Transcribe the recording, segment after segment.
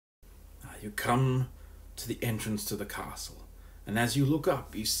You come to the entrance to the castle, and as you look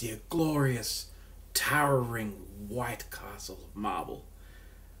up, you see a glorious, towering white castle of marble.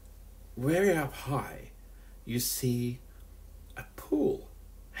 Very up high, you see a pool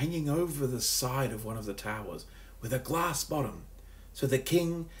hanging over the side of one of the towers with a glass bottom, so the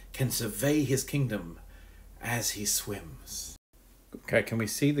king can survey his kingdom as he swims. Okay, can we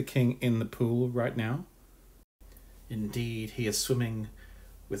see the king in the pool right now? Indeed, he is swimming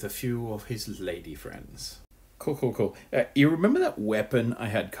with a few of his lady friends. Cool. You remember that weapon I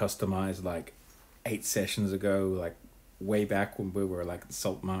had customized like 8 sessions ago, like way back when we were like at the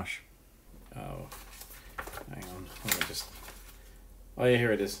Salt Marsh? Oh, hang on. Let me just... Oh yeah,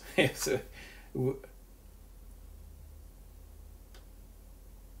 here it is.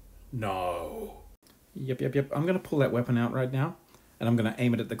 No. Yep. I'm going to pull that weapon out right now, and I'm going to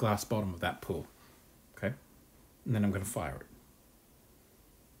aim it at the glass bottom of that pool. Okay? And then I'm going to fire it.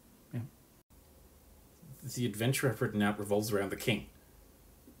 Yeah. The adventure I've written out revolves around the king.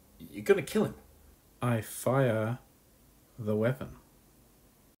 You're going to kill him. I fire the weapon.